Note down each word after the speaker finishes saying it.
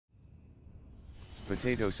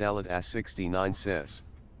Potato Salad Ass69 says.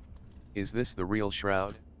 Is this the real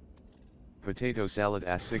Shroud? Potato Salad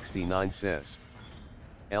Ass69 says.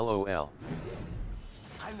 LOL.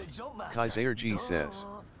 Kaiser G says.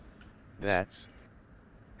 That's.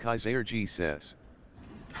 Kaiser G says.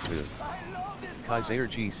 Kaiser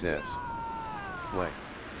G says. Wait.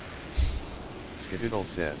 Skididdle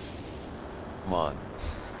says. Mon.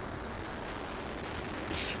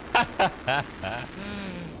 That's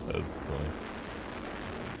funny.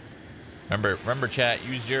 Remember, chat.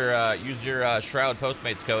 Use your Shroud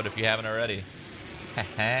Postmates code if you haven't already.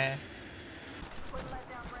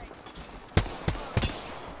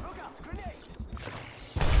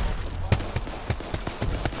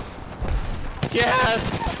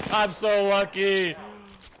 Yes! I'm so lucky.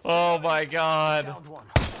 Oh my god.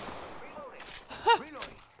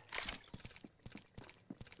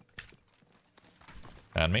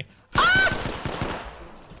 Found me. Ah!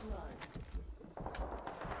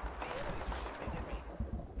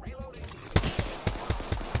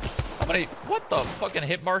 How many? What the fucking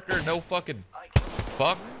hit marker? No fucking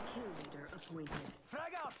fuck.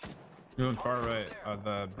 Doing far right of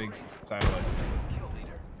the big satellite.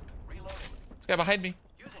 This guy behind me.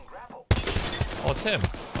 Oh, it's him.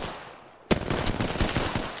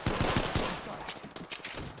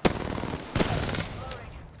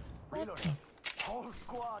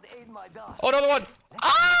 Oh, another one!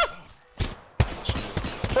 Ah!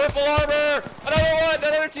 Purple armor! Another one!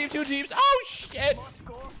 Another team, 2 teams! Oh shit!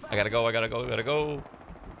 I gotta go, I gotta go, I gotta go.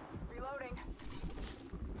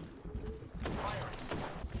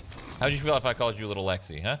 How'd you feel if I called you Little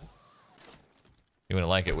Lexi, huh? You wouldn't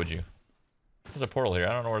like it, would you? There's a portal here.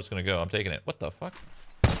 I don't know where it's gonna go. I'm taking it. What the fuck?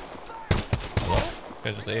 Hello? This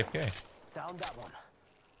guy's just AFK. Down that one.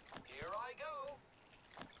 Here I go.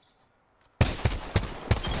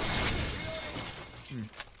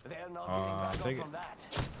 They're not getting back up from that.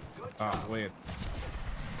 Ah, wait.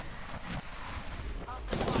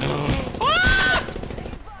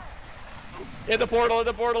 In the portal, in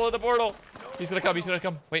the portal, in the portal. He's gonna come, he's gonna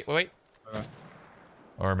come. Wait, wait, wait.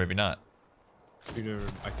 Or maybe not.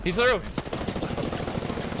 He's through.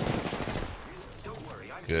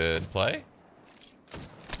 Good play.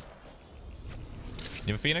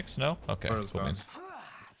 You have a Phoenix? No? Okay. Cool, no,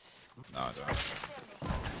 I don't.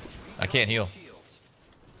 I can't heal.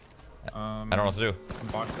 I don't know what to do.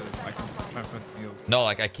 Box it. I can try to put some heals. No,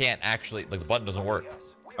 like I can't actually, like the button doesn't work.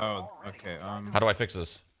 Oh, okay. How do I fix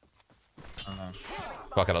this? I don't know.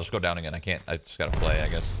 Fuck it, I'll just go down again. I can't, I just gotta play, I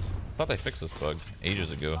guess. I thought they fixed this bug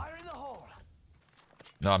ages ago.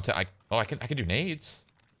 No, I can do nades.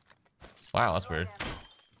 Wow, that's weird.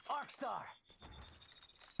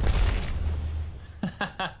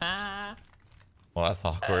 Well, that's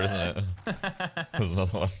awkward, isn't it? There's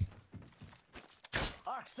another one.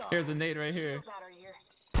 Here's a nade right here.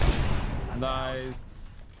 Nice.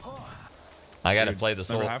 I gotta play this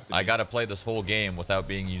whole. I gotta play this whole game without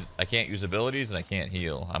being used. I can't use abilities and I can't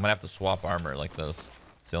heal. I'm gonna have to swap armor like this.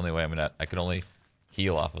 It's the only way I'm gonna. I can only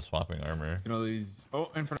heal off of swapping armor. You know these.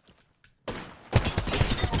 Oh, in front.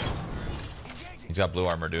 He's got blue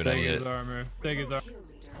armor, dude. I need it. Armor. Take his armor.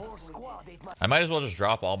 I might as well just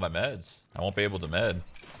drop all my meds. I won't be able to med.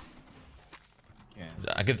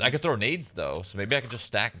 I could throw nades though, so maybe I could just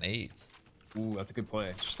stack nades. Ooh, that's a good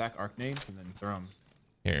play. Stack arc nades and then throw them.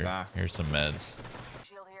 Here, here's some meds.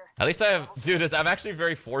 At least I have, dude. I'm actually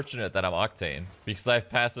very fortunate that I'm Octane because I have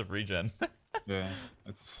passive regen. Yeah,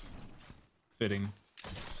 it's fitting.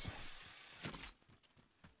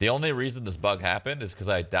 The only reason this bug happened is because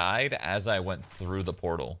I died as I went through the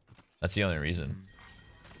portal. That's the only reason.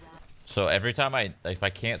 So every time if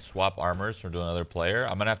I can't swap armors from another player,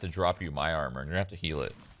 I'm gonna have to drop you my armor and you're gonna have to heal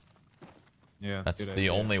it. Yeah, that's the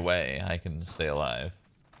only way I can stay alive.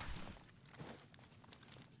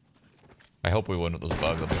 I hope we win with this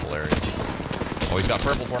bug. That'd be hilarious. Oh, he's got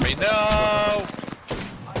purple for me. No!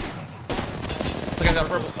 This guy's got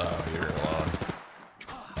purple. Oh, you're alone.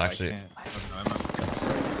 Actually,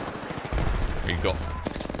 here you go.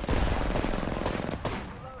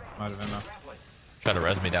 Might have been enough. Try to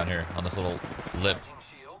res me down here on this little lip.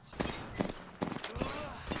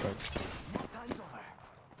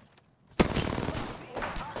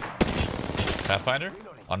 Pathfinder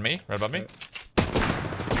on me, right above me.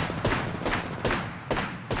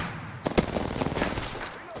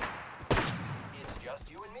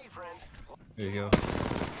 There you go.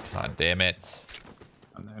 God damn it.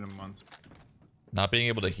 I'm hit him once. Not being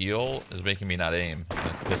able to heal is making me not aim.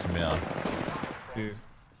 It's pissing me off. Dude.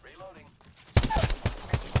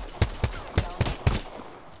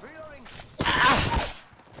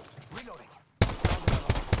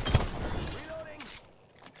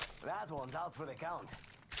 That one's out for the count.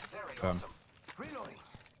 Very Come. awesome. Reloading.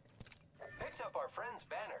 Picked up our friend's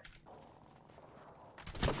banner.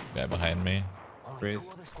 Guy behind me. Only Wraith. 2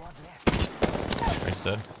 other squads left. Race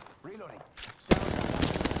dead. Reloading.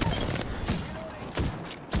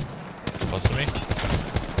 Close to me.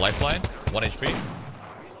 Lifeline. 1 HP.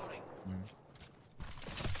 Reloading.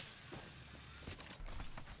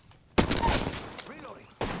 Reloading.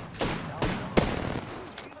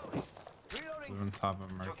 Reloading. Reloading. On top of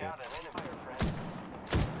Took market. out an enemy, friends.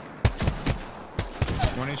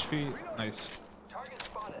 1 HP. Nice. Target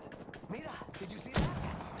spotted. Mira, did you see that?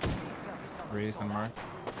 Please tell me something Wraith so and Mark. bad.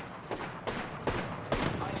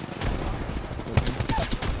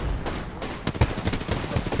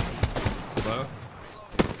 Hello?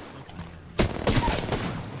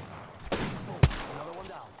 Another one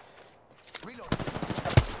down. Reloading.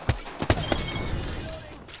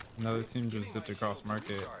 Another team just zipped across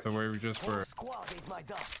market to where we just were. Whole squad ate my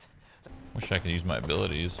dust. Wish I could use my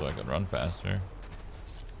abilities so I could run faster.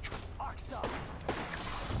 Arc stop.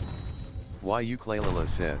 Why ukulele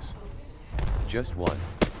says. Just one.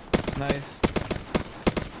 Nice.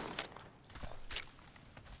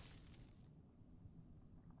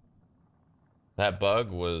 That bug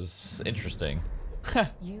was interesting.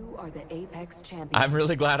 You are the Apex champion. I'm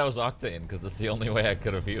really glad I was Octane because that's the only way I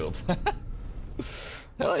could have healed.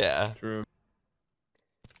 Hell yeah. True.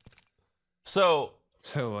 So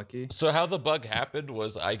So lucky. how the bug happened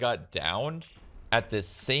was I got downed at the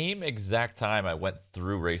same exact time I went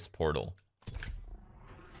through race portal.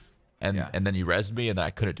 And Yeah. and then he rezzed me and then I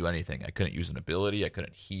couldn't do anything. I couldn't use an ability. I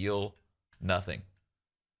couldn't heal. Nothing.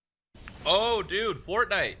 Oh, dude,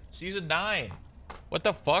 Fortnite season 9. What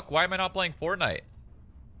the fuck? Why am I not playing Fortnite?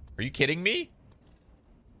 Are you kidding me?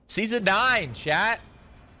 Season 9, chat.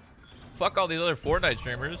 Fuck all these other Fortnite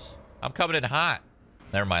streamers. I'm coming in hot.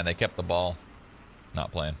 Never mind, they kept the ball.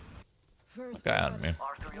 Not playing. First Guy on me.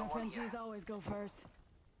 Your Frenchies always go first.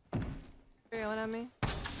 You're yelling at me?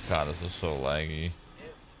 God, this is so laggy.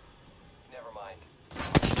 Never mind.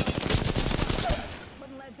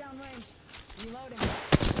 Wouldn't let down range. Reloading.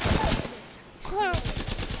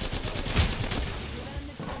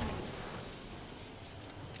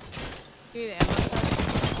 You need ammo.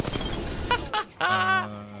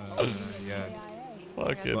 Yeah.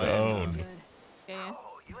 Fucking Playing. owned. Yeah.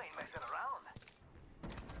 Oh, you ain't messing around.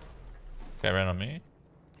 Guy ran on me?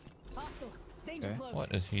 Hostile. Danger Okay. close.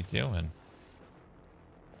 What is he doing?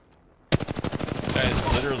 Guy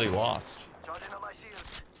is literally lost. Charging on my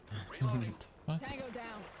shields. Reloading. What? Tango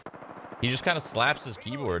down. He just kind of slaps his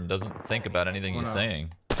keyboard and doesn't think about anything he's no.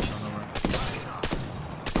 saying. I don't know where.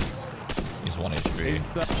 He's 1 HP.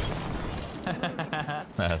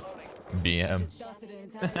 That's BM. Dusted an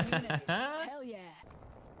entire unit. Hell yeah.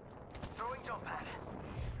 Throwing jump pad.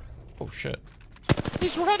 Oh shit.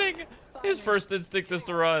 He's running! His first instinct is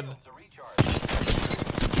to run. To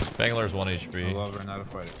recharge. Bangler's 1 I HP. love her, not a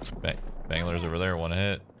fighter. Bangler's over there, 1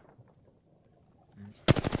 hit.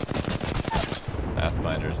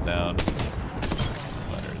 Pathfinder's down.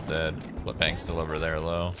 Pathfinder's dead. Bang's still over there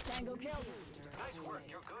low. Tango killed. Nice work,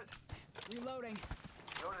 you're good. Reloading.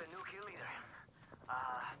 You're the new kill leader.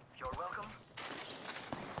 You're welcome.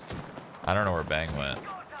 I don't know where Bang went.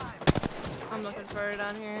 Go time. I'm looking for her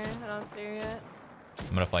down here. I don't see her yet.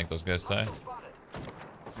 I'm gonna flank those guys, Ty. Spotted.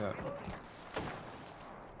 Yeah.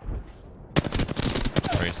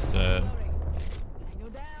 Race dead. Tango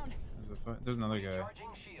down. There's another guy.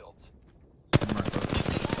 Charging shields. Somewhere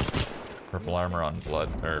close. Purple armor on blood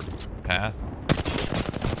or path.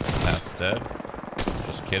 Path's dead.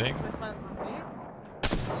 Just kidding. My plant on me.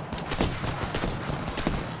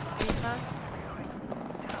 Anytime.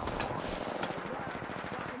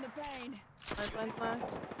 Dropping the pain. My plant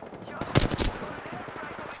left.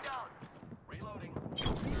 Reloading.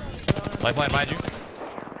 Lifeline behind you.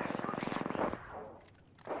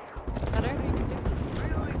 Better?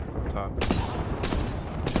 Top.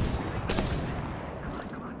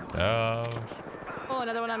 Oh. Oh,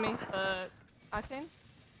 another one on me. Octane?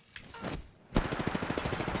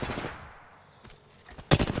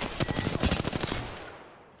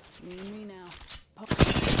 You and me now.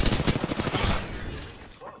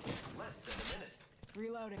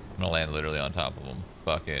 Reloading. I'm gonna land literally on top of him.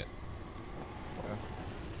 Fuck it.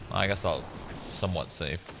 I guess I'll somewhat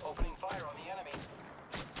safe. Opening fire on the enemy.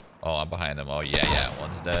 Oh, I'm behind him. Oh yeah,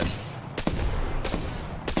 one's dead.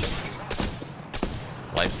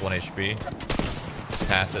 Life's 1 HP.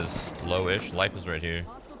 Path is low-ish. Life is right here.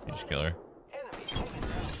 You just kill her. Enemy taken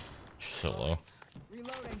down. She's so low.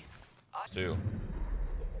 Reloading. 2.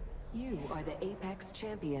 You are the Apex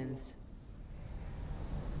champions.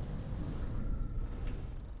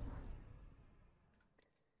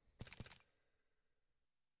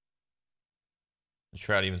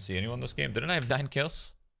 Shroud even see anyone this game? Didn't I have 9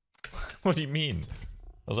 kills? What do you mean?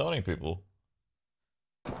 I was owning people.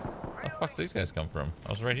 Where the fuck did these guys come from? I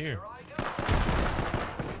was right here.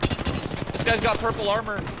 This guy's got purple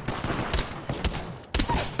armor.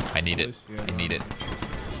 I need it. I need it.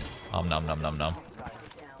 Nom nom nom nom nom.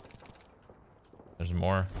 There's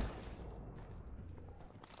more.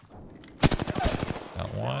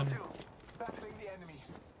 Got one.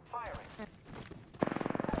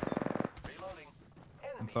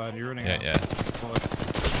 Inside, you're running Yeah, out. yeah.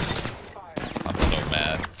 I'm so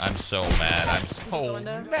mad. I'm so mad. I'm so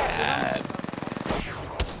mad.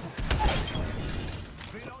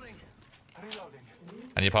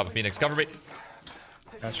 I need to pop a Phoenix. Cover me.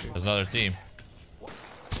 Got you. There's another team.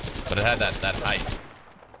 But it had that height.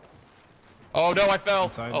 Oh no, I fell.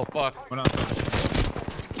 Inside. Oh fuck. We're not.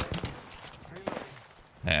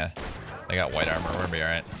 Yeah. They got white armor. We're gonna be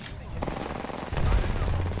alright.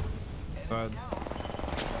 Inside.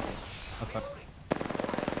 Outside.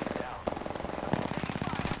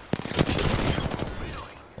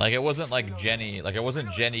 Like it wasn't like Jenny. Like it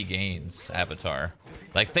wasn't Jenny Gaines' Avatar.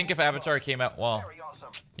 Like think if Avatar came out. Well,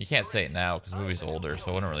 you can't say it now because the movie's older,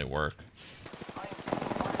 so it wouldn't really work.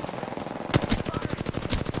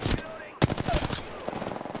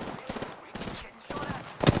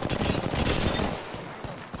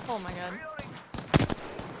 Oh my god.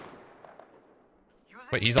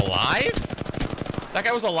 Wait, he's alive? That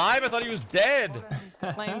guy was alive? I thought he was dead.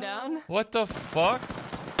 Laying down. What the fuck?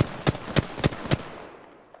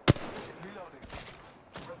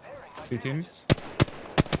 Two teams.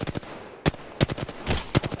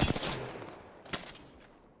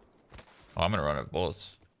 Oh, I'm gonna run out of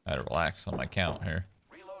bullets. I gotta relax on my count here.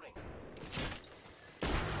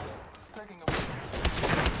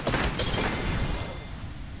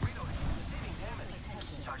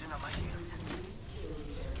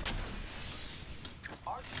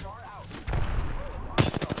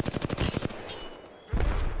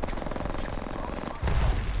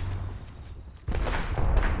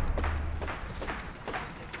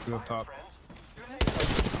 Two up top.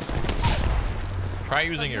 Try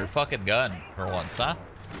using your fucking gun for once, huh?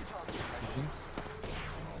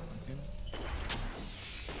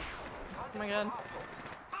 Oh my god.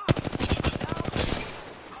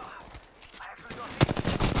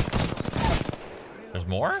 There's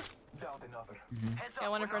more? Yeah,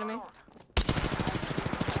 one in front of me.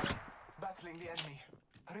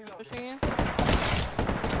 Pushing you.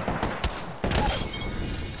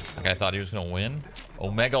 Like I thought he was gonna win.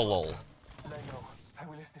 Omega lol.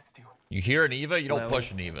 You hear an Eva, you don't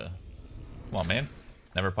push an Eva. Come on, man.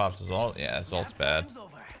 Never pops his ult. Yeah, his ult's bad.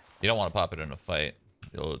 You don't want to pop it in a fight.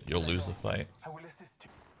 You'll lose the fight.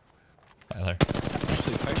 Tyler.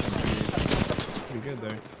 Actually, Tyson's pretty good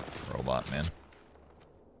there. Robot, man.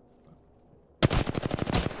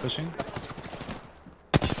 Pushing.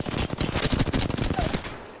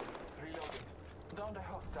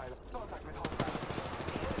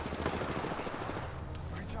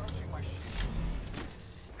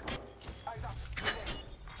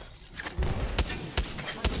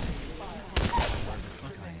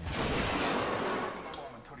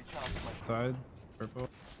 Side. Purple.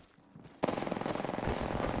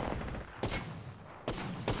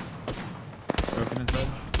 Broken inside.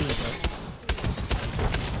 Two inside.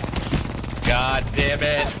 God damn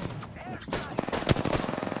it.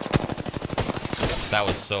 That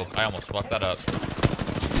was so... I almost fucked that up.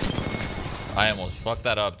 I almost fucked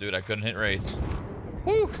that up, dude. I couldn't hit Wraith.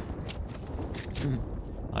 Woo!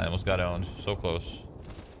 I almost got owned. So close.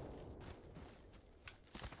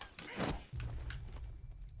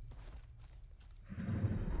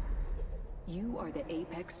 You are the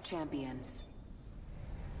Apex champions.